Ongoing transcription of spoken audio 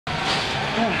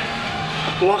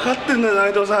分かってんだよ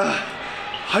内藤さん。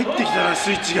入ってきたら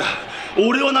スイッチが。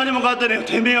俺は何も変わってねえよ。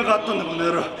てめえが変わったんだこの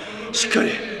野郎。しっか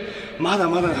りまだ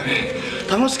まだだね。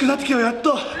楽しくなってきよ。やっ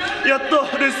とレ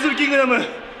ッスルキングダム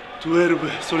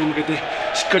12、それに向けて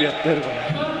しっかりやってやるから。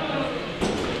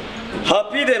ハ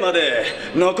ッピーデーまで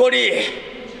残り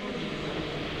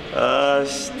明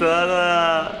日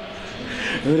だ。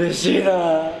嬉しい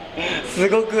な、す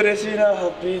ごく嬉しいな、ハ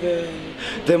ッピーデ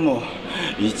ー。でも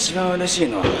一番嬉しい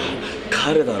のは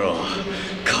彼だろう。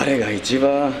彼が一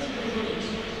番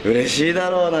嬉しいだ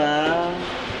ろうな。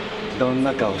どん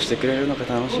な顔してくれるの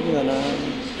か楽しみだな。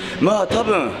まあ多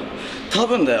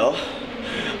分だよ、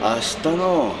明日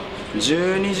の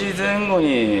12時前後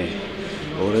に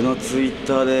俺のツイッ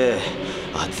ターで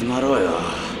集まろうよ。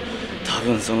多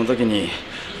分その時に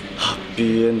ハッピ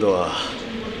ーエンドは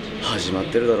始まっ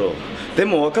てるだろう。で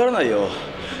も分からないよ、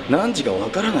何時か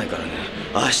分からないからね。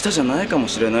明日じゃないかも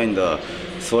しれないんだ。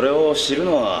それを知る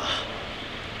のは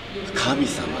神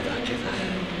様だけだ。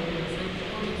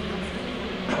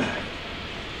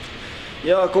い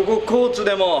や、ここ高知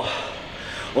でも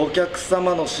お客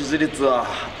様の支持率は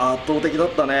圧倒的だ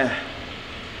ったね。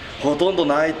ほとんど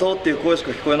内藤っていう声しか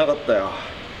聞こえなかったよ。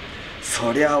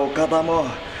そりゃ岡田も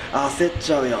焦っ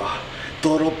ちゃうよ。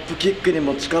ドロップキックに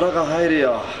も力が入る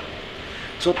よ。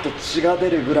ちょっと血が出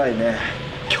るぐらいね、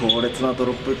強烈なド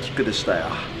ロップキックでしたよ。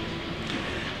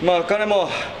まあ彼も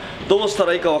どうした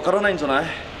らいいかわからないんじゃない？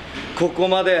ここ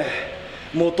まで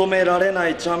求められな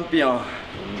いチャンピオン、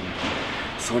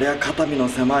そりゃ肩身の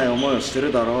狭い思いをして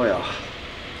るだろうよ。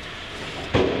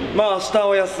まあ明日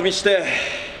お休みして、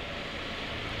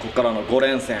ここからの5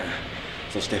連戦、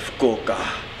そして福岡、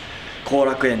後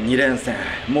楽園2連戦、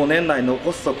もう年内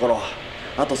残すところ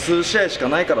あと数試合しか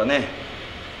ないからね。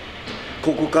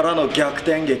ここからの逆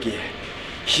転劇、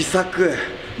秘策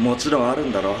もちろんある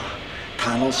んだろう。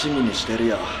楽しみにしてる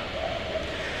よ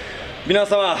皆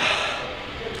様。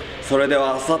それで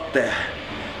はあさって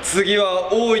次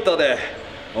は大分で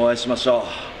お会いしましょ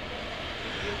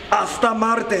う。アスタ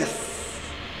マルテ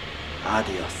ス、アデ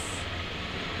ィオス。